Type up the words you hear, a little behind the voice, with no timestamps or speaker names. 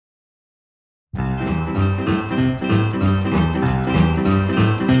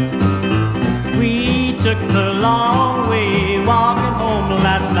took the long way walking home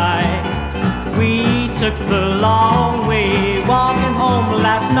last night. We took the long way walking home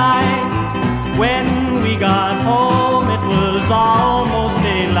last night. When we got home it was almost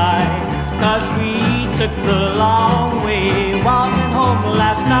daylight, 'cause we took the long way walking home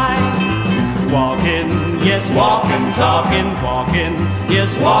last night. Walking, yes, walking, talking, walking,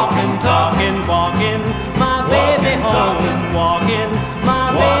 yes, walking, talking, walking, my baby home, walking, my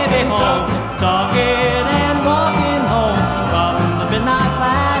baby home, talking and walking home from the midnight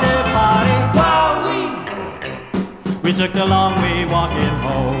platter party. Wow, we took the long way walking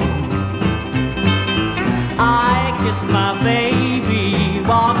home. I kissed my baby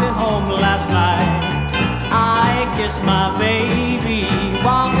walking home last night. I kissed my baby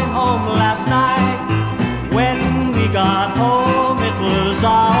walking home last night. When we got home it was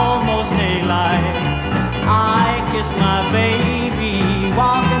almost daylight. I kissed my baby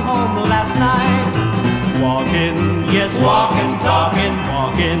walking home last night. Walking, yes, walking, talking,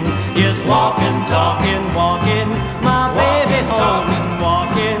 walking, yes, walking, talking, walking, my baby home,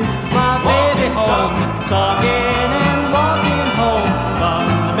 walking, my baby home, talking and walking home from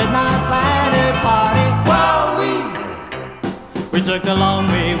the midnight platter party. We took the long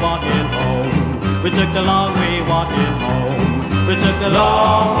way walking home. We took the long way walking home. We took the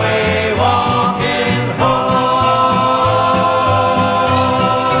long